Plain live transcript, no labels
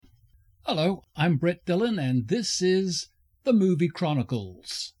Hello, I'm Brett Dillon, and this is The Movie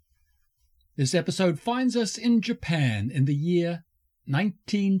Chronicles. This episode finds us in Japan in the year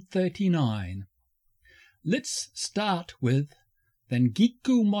 1939. Let's start with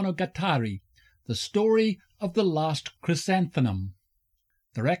Dengiku Monogatari, the story of the last chrysanthemum.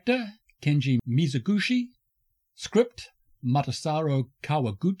 Director Kenji Mizoguchi, script Masaru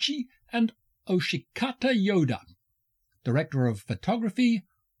Kawaguchi and Oshikata Yoda, director of photography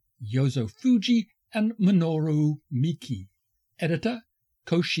Yozo Fuji and Minoru Miki, editor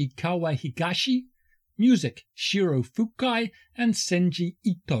Koshikawa Higashi, music Shiro Fukai and Senji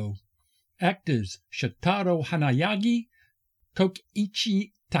Ito, actors Shotaro Hanayagi,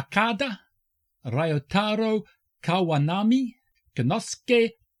 Kokiichi Takada, Ryotaro Kawanami,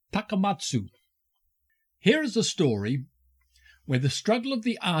 Konosuke Takamatsu. Here is a story where the struggle of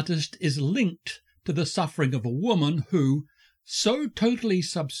the artist is linked to the suffering of a woman who so totally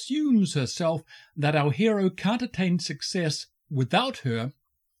subsumes herself that our hero can't attain success without her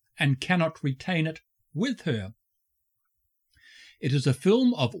and cannot retain it with her. It is a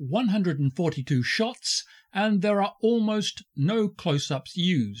film of 142 shots and there are almost no close-ups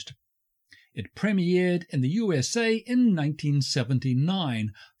used. It premiered in the USA in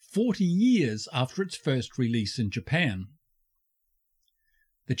 1979, 40 years after its first release in Japan.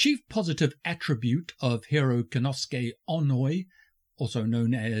 The chief positive attribute of hero Konosuke Onoi, also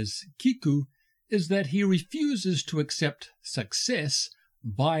known as Kiku, is that he refuses to accept success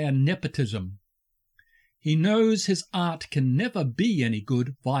via nepotism. He knows his art can never be any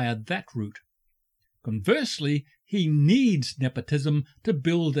good via that route. Conversely, he needs nepotism to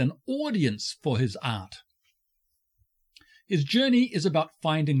build an audience for his art. His journey is about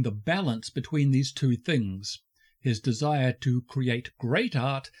finding the balance between these two things, his desire to create great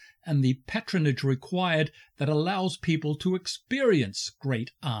art and the patronage required that allows people to experience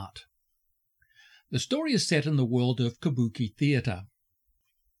great art. The story is set in the world of kabuki theatre.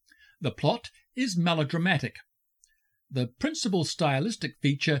 The plot is melodramatic. The principal stylistic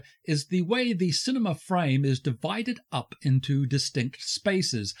feature is the way the cinema frame is divided up into distinct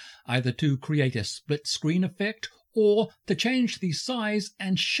spaces, either to create a split-screen effect or to change the size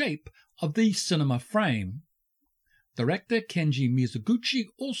and shape of the cinema frame. Director Kenji Mizoguchi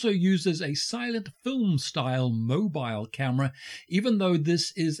also uses a silent film-style mobile camera, even though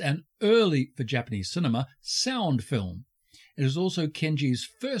this is an early, for Japanese cinema, sound film. It is also Kenji's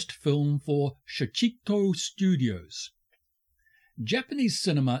first film for Shochiku Studios. Japanese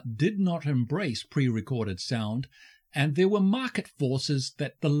cinema did not embrace pre-recorded sound, and there were market forces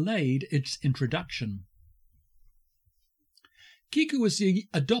that delayed its introduction. Kiku is the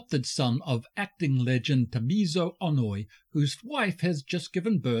adopted son of acting legend Tamizo Onoi, whose wife has just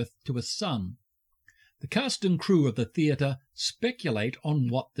given birth to a son. The cast and crew of the theatre speculate on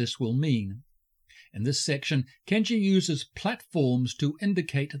what this will mean. In this section, Kenji uses platforms to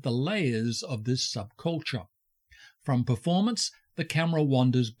indicate the layers of this subculture. From performance, the camera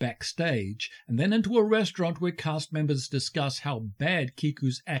wanders backstage, and then into a restaurant where cast members discuss how bad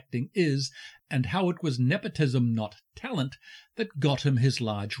Kiku's acting is and how it was nepotism, not talent, that got him his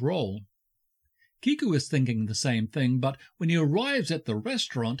large role. Kiku is thinking the same thing, but when he arrives at the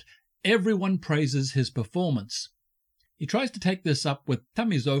restaurant, everyone praises his performance. He tries to take this up with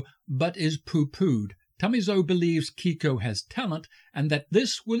Tamizo, but is pooh-poohed. Tamizo believes Kiku has talent and that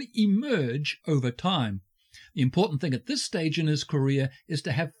this will emerge over time. The important thing at this stage in his career is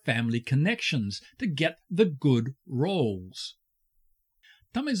to have family connections, to get the good roles.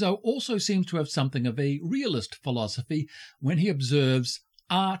 Tamizo also seems to have something of a realist philosophy when he observes,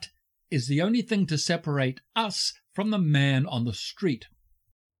 art is the only thing to separate us from the man on the street.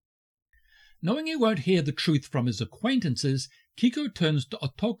 Knowing he won't hear the truth from his acquaintances, Kiku turns to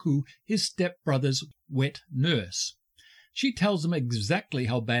Otoku, his stepbrother's wet nurse. She tells him exactly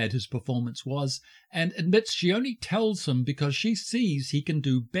how bad his performance was and admits she only tells him because she sees he can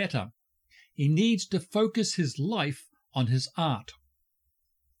do better. He needs to focus his life on his art.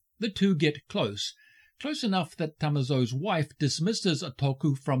 The two get close enough that Tamizo's wife dismisses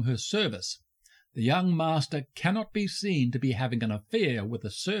Otoku from her service. The young master cannot be seen to be having an affair with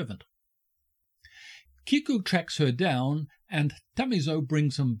a servant. Kiku tracks her down and Tamizo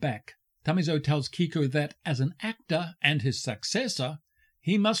brings him back. Tamizo tells Kiku that as an actor and his successor,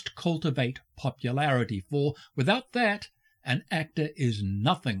 he must cultivate popularity, for without that, an actor is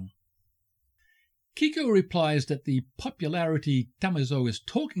nothing. Kiku replies that the popularity Tamizo is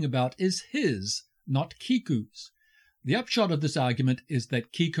talking about is his, not Kiku's. The upshot of this argument is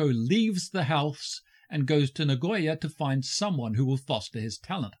that Kiku leaves the house and goes to Nagoya to find someone who will foster his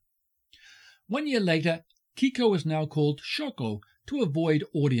talent. 1 year later, Kiku is now called Shoko, to avoid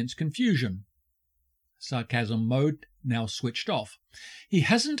audience confusion. Sarcasm mode now switched off. He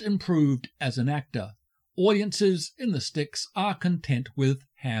hasn't improved as an actor. Audiences in the sticks are content with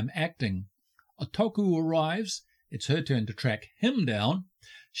ham acting. Otoko arrives. It's her turn to track him down.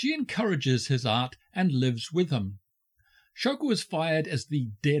 She encourages his art and lives with him. Shoko is fired as the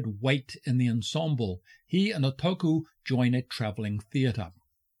dead weight in the ensemble. He and Otoko join a travelling theatre.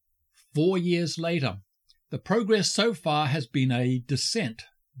 4 years later, the progress so far has been a descent.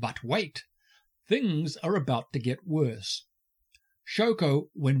 But wait, things are about to get worse. Shoko,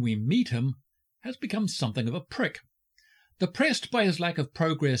 when we meet him, has become something of a prick. Depressed by his lack of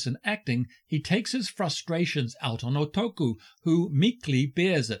progress in acting, he takes his frustrations out on Otoko, who meekly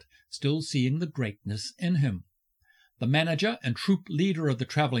bears it, still seeing the greatness in him. The manager and troupe leader of the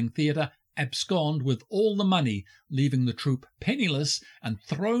travelling theatre abscond with all the money, leaving the troupe penniless and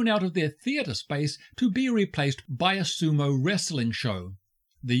thrown out of their theatre space to be replaced by a sumo wrestling show.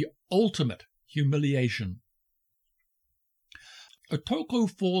 The ultimate humiliation. Otoko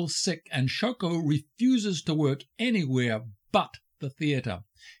falls sick and Shoko refuses to work anywhere but the theatre.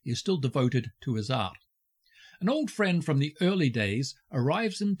 He is still devoted to his art. An old friend from the early days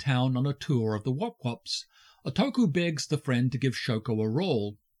arrives in town on a tour of the Wop Wops. Otoko begs the friend to give Shoko a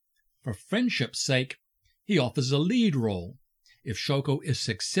role. For friendship's sake, he offers a lead role. If Shoko is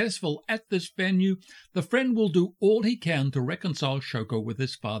successful at this venue, the friend will do all he can to reconcile Shoko with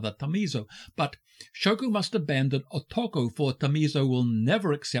his father Tamizo, but Shoko must abandon Otoko, for Tamizo will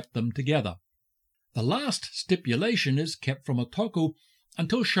never accept them together. The last stipulation is kept from Otoko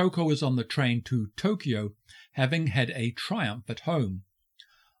until Shoko is on the train to Tokyo, having had a triumph at home.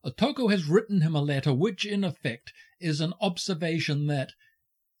 Otoko has written him a letter which, in effect, is an observation that,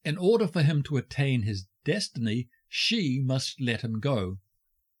 in order for him to attain his destiny, she must let him go.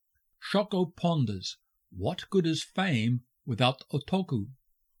 Shoko ponders, what good is fame without Otoko?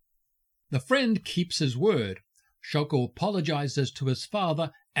 The friend keeps his word. Shoko apologizes to his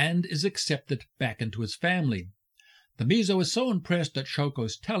father and is accepted back into his family. Tamizo is so impressed at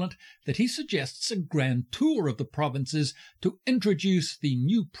Shoko's talent that he suggests a grand tour of the provinces to introduce the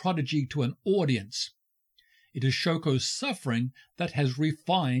new prodigy to an audience. It is Shoko's suffering that has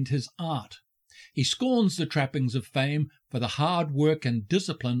refined his art. He scorns the trappings of fame for the hard work and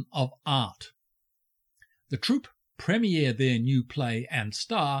discipline of art. The troupe premiere their new play and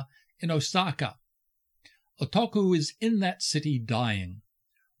star in Osaka. Otoko is in that city dying.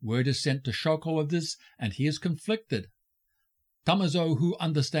 Word is sent to Shoko of this, and he is conflicted. Tamizo, who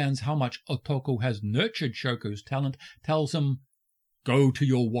understands how much Otoko has nurtured Shoko's talent, tells him, "Go to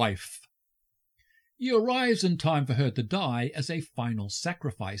your wife." He arrives in time for her to die as a final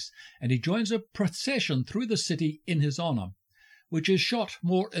sacrifice, and he joins a procession through the city in his honor, which is shot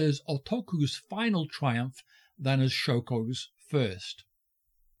more as Otoko's final triumph than as Shoko's first.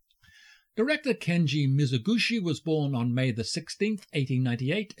 Director Kenji Mizoguchi was born on May 16,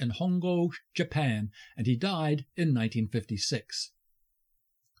 1898 in Hongo, Japan, and he died in 1956.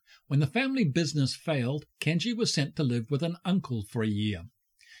 When the family business failed, Kenji was sent to live with an uncle for a year.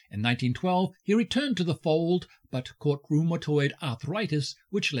 In 1912, he returned to the fold, but caught rheumatoid arthritis,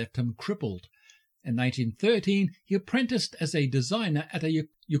 which left him crippled. In 1913, he apprenticed as a designer at a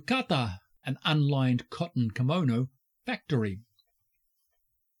yukata, an unlined cotton kimono, factory.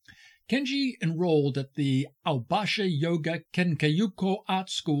 Kenji enrolled at the Aobasha Yoga Kenkayuko Art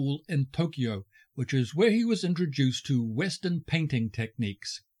School in Tokyo, which is where he was introduced to Western painting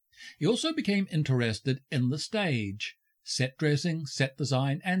techniques. He also became interested in the stage, set dressing, set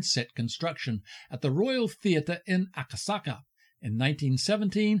design, and set construction at the Royal Theatre in Akasaka. In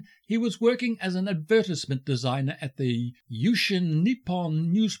 1917, he was working as an advertisement designer at the Yushin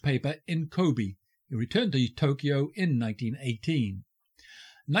Nippon newspaper in Kobe. He returned to Tokyo in 1918.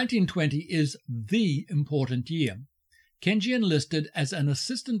 1920 is the important year. Kenji enlisted as an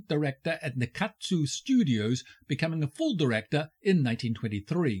assistant director at Nikatsu Studios, becoming a full director in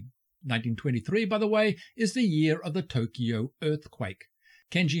 1923. 1923, by the way, is the year of the Tokyo earthquake.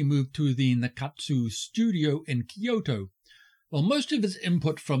 Kenji moved to the Nikatsu studio in Kyoto. While most of his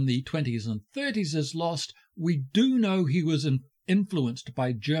input from the 20s and 30s is lost, we do know he was influenced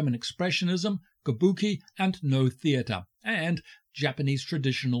by German Expressionism, Kabuki, and No theatre, and Japanese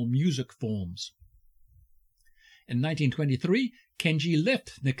traditional music forms. In 1923, Kenji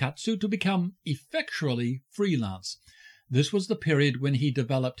left Nikatsu to become effectually freelance. This was the period when he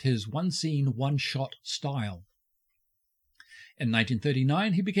developed his one-scene, one-shot style. In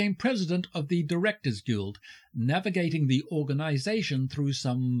 1939, he became president of the Directors Guild, navigating the organization through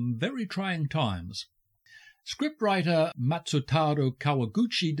some very trying times. Scriptwriter Matsutaro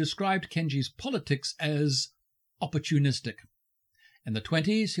Kawaguchi described Kenji's politics as opportunistic. In the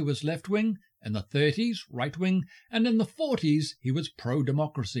 20s he was left-wing, in the 30s right-wing, and in the 40s he was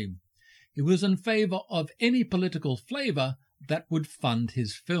pro-democracy. He was in favour of any political flavour that would fund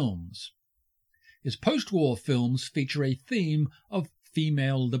his films. His post-war films feature a theme of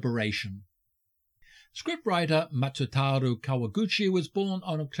female liberation. Scriptwriter Matsutaru Kawaguchi was born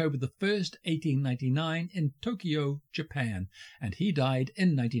on October 1, 1899 in Tokyo, Japan, and he died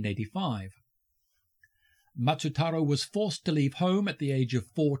in 1985. Matsutaru was forced to leave home at the age of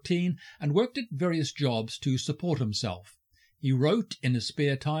 14 and worked at various jobs to support himself. He wrote in his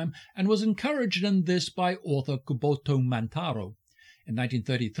spare time and was encouraged in this by author Kuboto Mantaro. In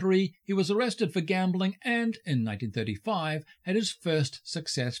 1933, he was arrested for gambling and, in 1935, had his first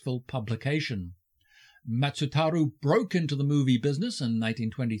successful publication. Matsutaru broke into the movie business in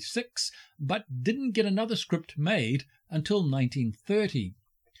 1926, but didn't get another script made until 1930.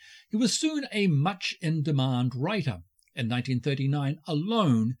 He was soon a much-in-demand writer. In 1939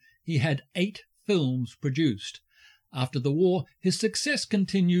 alone, he had 8 films produced. After the war, his success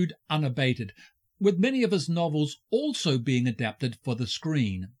continued unabated, with many of his novels also being adapted for the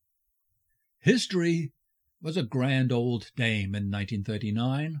screen. History was a grand old dame in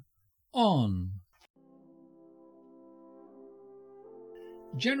 1939. On.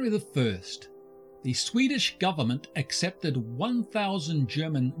 January the 1st. The Swedish government accepted 1,000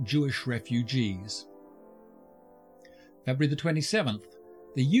 German Jewish refugees. February the 27th.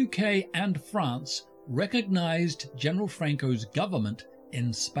 The UK and France recognized General Franco's government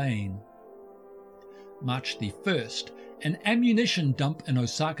in Spain. March the 1st. An ammunition dump in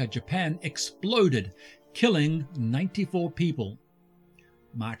Osaka, Japan exploded, killing 94 people.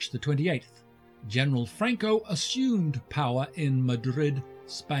 March the 28th. General Franco assumed power in Madrid,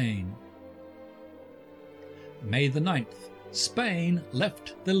 Spain. May the 9th. Spain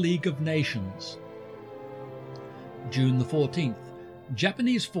left the League of Nations. June the 14th.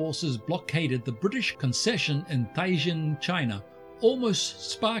 Japanese forces blockaded the British concession in Taijin, China,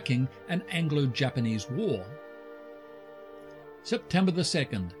 almost sparking an Anglo-Japanese war. September the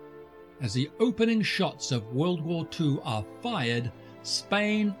 2nd. As the opening shots of World War II are fired,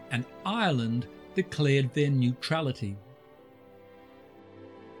 Spain and Ireland declared their neutrality.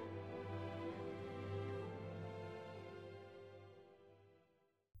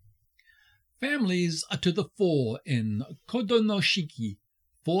 Families are to the fore in Kodo no Shiki,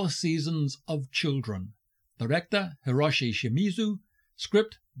 4 Seasons of Children. Director Hiroshi Shimizu.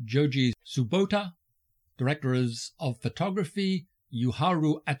 Script Joji Tsubota. Directors of photography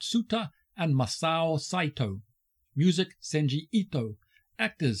Yuharu Atsuta and Masao Saito. Music Senji Ito.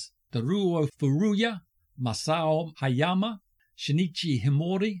 Actors Teruo Furuya, Masao Hayama, Shinichi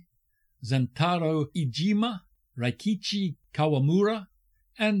Himori, Zentaro Ijima, Raikichi Kawamura,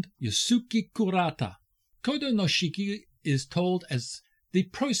 and Yusuke Kurata. Kodo no Shiki is told as the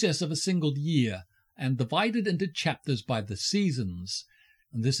process of a single year and divided into chapters by the seasons.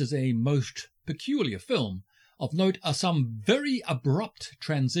 And this is a most peculiar film. Of note are some very abrupt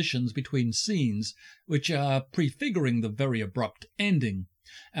transitions between scenes, which are prefiguring the very abrupt ending,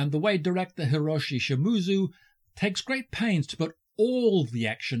 and the way director Hiroshi Shimizu takes great pains to put all the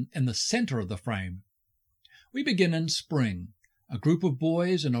action in the center of the frame. We begin in spring. A group of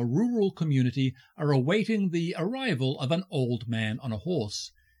boys in a rural community are awaiting the arrival of an old man on a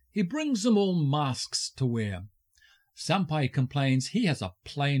horse. He brings them all masks to wear. Senpai complains he has a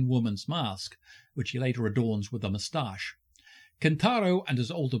plain woman's mask, which he later adorns with a moustache. Kentaro and his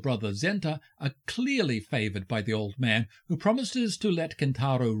older brother Zenta are clearly favoured by the old man, who promises to let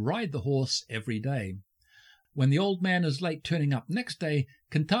Kentaro ride the horse every day. When the old man is late turning up next day,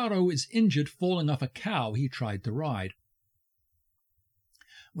 Kentaro is injured falling off a cow he tried to ride.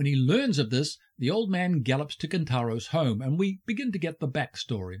 When he learns of this, the old man gallops to Kentaro's home, and we begin to get the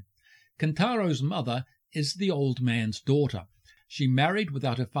backstory. Kentaro's mother is the old man's daughter. She married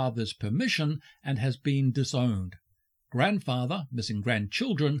without her father's permission and has been disowned. Grandfather, missing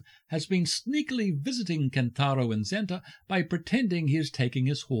grandchildren, has been sneakily visiting Kentaro and Zenta by pretending he is taking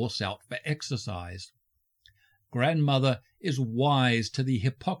his horse out for exercise. Grandmother is wise to the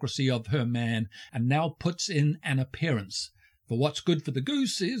hypocrisy of her man and now puts in an appearance. For what's good for the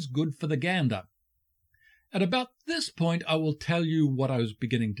goose is good for the gander. At about this point I will tell you what I was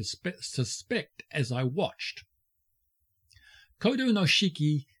beginning to suspect as I watched. Kodo no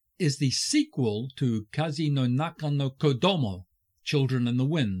Shiki is the sequel to Kazi no Naka no Kodomo, Children in the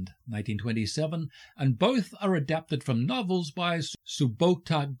Wind, 1927, and both are adapted from novels by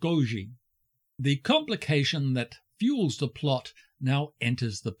Tsubota Goji. The complication that fuels the plot now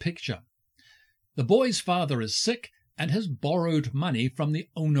enters the picture. The boy's father is sick and has borrowed money from the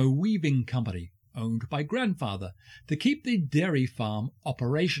Ono Weaving Company. owned by grandfather, to keep the dairy farm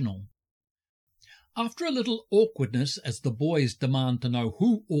operational. After a little awkwardness as the boys demand to know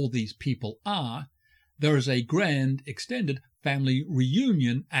who all these people are, there is a grand, extended family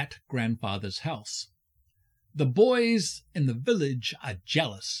reunion at grandfather's house. The boys in the village are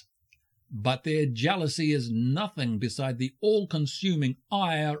jealous, but their jealousy is nothing beside the all-consuming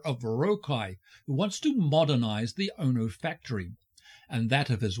ire of Rokai, who wants to modernize the Ono factory, and that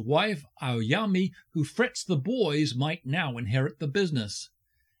of his wife Aoyami, who frets the boys might now inherit the business.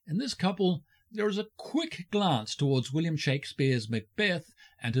 In this couple, there is a quick glance towards William Shakespeare's Macbeth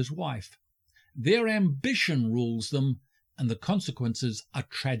and his wife. Their ambition rules them, and the consequences are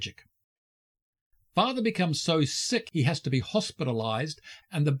tragic. Father becomes so sick he has to be hospitalized,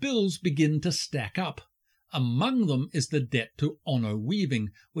 and the bills begin to stack up. Among them is the debt to Ono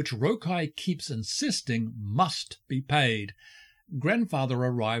Weaving, which Rokai keeps insisting must be paid. Grandfather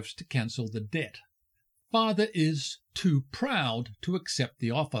arrives to cancel the debt. Father is too proud to accept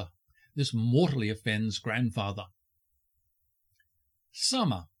the offer. This mortally offends grandfather.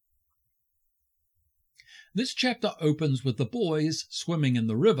 Summer. This chapter opens with the boys swimming in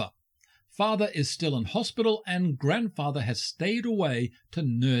the river. Father is still in hospital and grandfather has stayed away to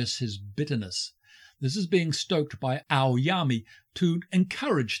nurse his bitterness. This is being stoked by Aoyami to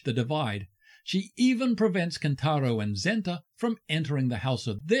encourage the divide. She even prevents Kentaro and Zenta from entering the house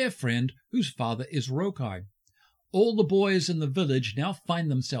of their friend whose father is Rokai. All the boys in the village now find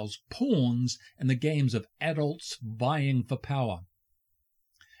themselves pawns in the games of adults vying for power.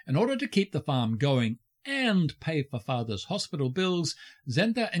 In order to keep the farm going and pay for father's hospital bills,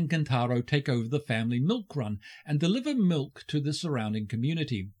 Zenta and Kentaro take over the family milk run and deliver milk to the surrounding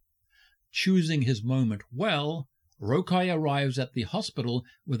community. Choosing his moment well, Rokai arrives at the hospital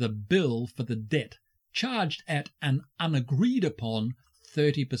with a bill for the debt, charged at an unagreed-upon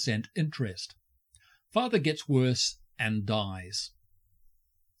 30% interest. Father gets worse and dies.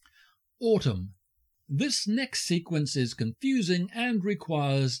 Autumn. This next sequence is confusing and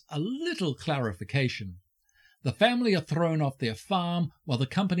requires a little clarification. The family are thrown off their farm while the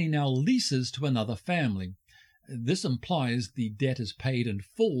company now leases to another family. This implies the debt is paid in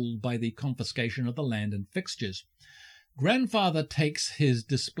full by the confiscation of the land and fixtures. Grandfather takes his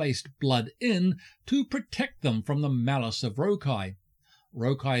displaced blood in to protect them from the malice of Rokai.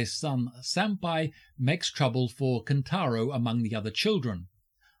 Rokai's son Senpai makes trouble for Kentaro among the other children.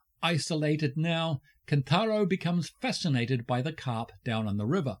 Isolated now, Kentaro becomes fascinated by the carp down on the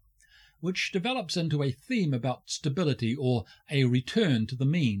river, which develops into a theme about stability or a return to the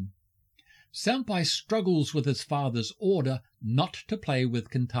mean. Senpai struggles with his father's order not to play with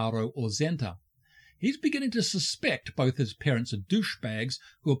Kentaro or Zenta. He's beginning to suspect both his parents are douchebags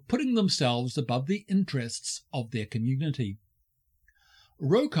who are putting themselves above the interests of their community.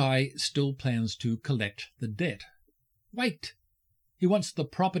 Rokai still plans to collect the debt. Wait! He wants the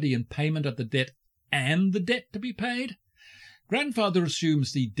property in payment of the debt and the debt to be paid? Grandfather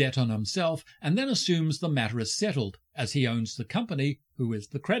assumes the debt on himself and then assumes the matter is settled, as he owns the company, who is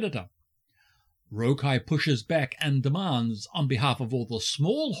the creditor. Rokai pushes back and demands, on behalf of all the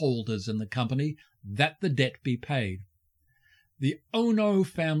small holders in the company, that the debt be paid. The Ono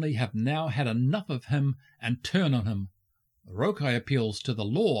family have now had enough of him and turn on him. Rokai appeals to the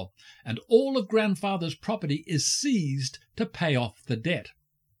law, and all of grandfather's property is seized to pay off the debt.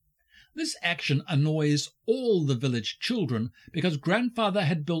 This action annoys all the village children because grandfather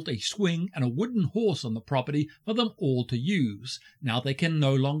had built a swing and a wooden horse on the property for them all to use. Now they can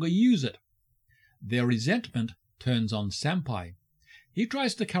no longer use it. Their resentment turns on Senpai. He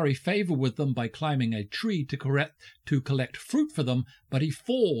tries to curry favor with them by climbing a tree to collect fruit for them, but he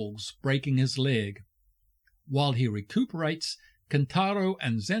falls, breaking his leg. While he recuperates, Kentaro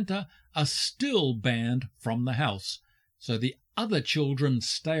and Zenta are still banned from the house, so the other children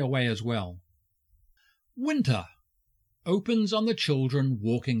stay away as well. Winter opens on the children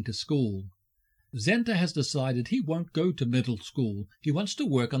walking to school. Zenta has decided he won't go to middle school. He wants to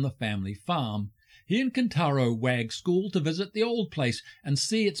work on the family farm. He and Kentaro wag school to visit the old place and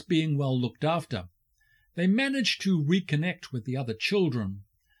see it's being well looked after. They manage to reconnect with the other children.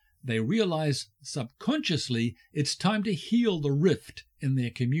 They realize subconsciously it's time to heal the rift in their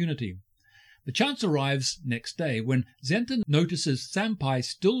community. The chance arrives next day when Zenta notices Senpai,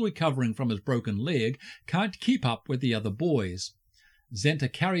 still recovering from his broken leg, can't keep up with the other boys.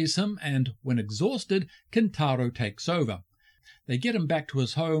 Zenta carries him and, when exhausted, Kentaro takes over. They get him back to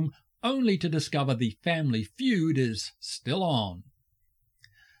his home, only to discover the family feud is still on.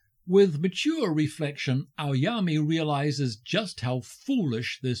 With mature reflection, Aoyami realizes just how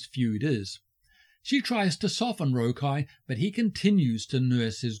foolish this feud is. She tries to soften Rokai, but he continues to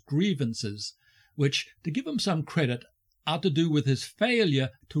nurse his grievances. which, to give him some credit, are to do with his failure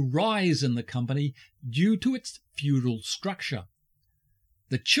to rise in the company due to its feudal structure.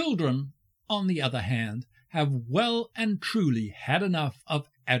 The children, on the other hand, have well and truly had enough of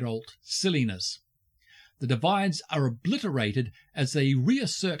adult silliness. The divides are obliterated as they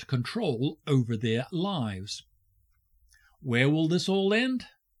reassert control over their lives. Where will this all end?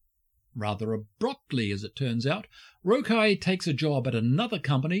 Rather abruptly, as it turns out. Rokai takes a job at another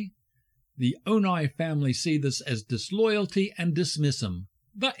company. The Onai family see this as disloyalty and dismiss him.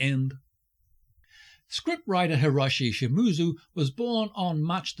 The end. Scriptwriter Hiroshi Shimizu was born on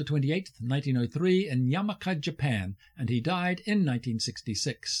March 28, 1903 in Yamaka, Japan, and he died in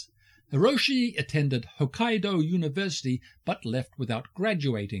 1966. Hiroshi attended Hokkaido University but left without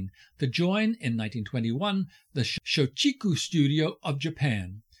graduating to join, in 1921, the Shochiku Studio of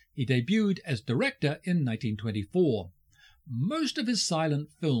Japan. He debuted as director in 1924. Most of his silent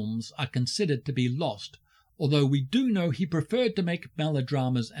films are considered to be lost, although we do know he preferred to make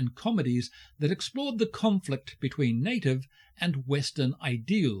melodramas and comedies that explored the conflict between native and Western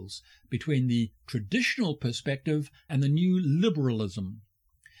ideals, between the traditional perspective and the new liberalism.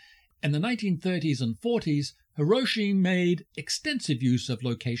 In the 1930s and 40s, Hiroshi made extensive use of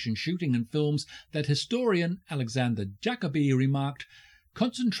location shooting in films that historian Alexander Jacobi remarked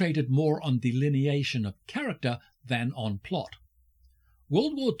concentrated more on delineation of character than on plot.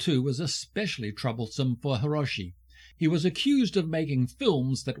 World War II was especially troublesome for Hiroshi. He was accused of making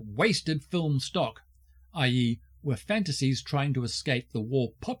films that wasted film stock, i.e., were fantasies trying to escape the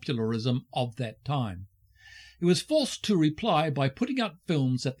war popularism of that time. He was forced to reply by putting out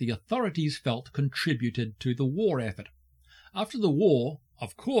films that the authorities felt contributed to the war effort. After the war,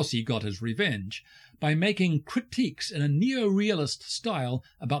 of course he got his revenge by making critiques in a neo-realist style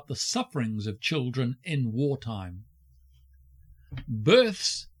about the sufferings of children in wartime.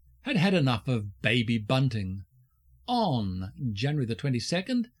 Births had had enough of baby bunting. On January the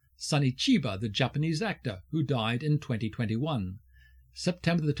 22nd, Sonny Chiba, the Japanese actor, who died in 2021.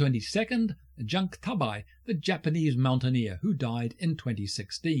 September the 22nd, Junk Tabai, the Japanese mountaineer, who died in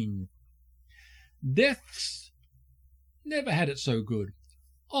 2016. Deaths never had it so good.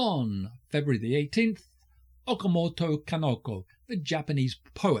 On February the 18th, Okamoto Kanoko, the Japanese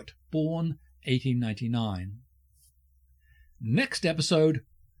poet, born 1899. Next episode,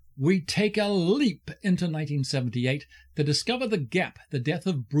 we take a leap into 1978 to discover the gap the death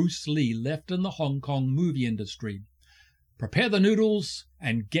of Bruce Lee left in the Hong Kong movie industry. Prepare the noodles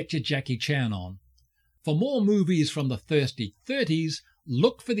and get your Jackie Chan on. For more movies from the thirsty 30s,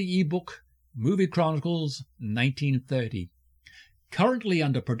 look for the ebook Movie Chronicles 1930. Currently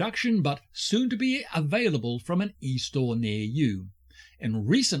under production, but soon to be available from an e-store near you. In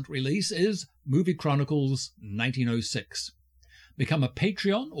recent release is Movie Chronicles 1906. Become a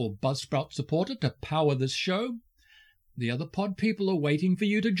Patreon or Buzzsprout supporter to power this show. The other pod people are waiting for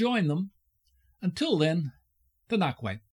you to join them. Until then, Tanakwe.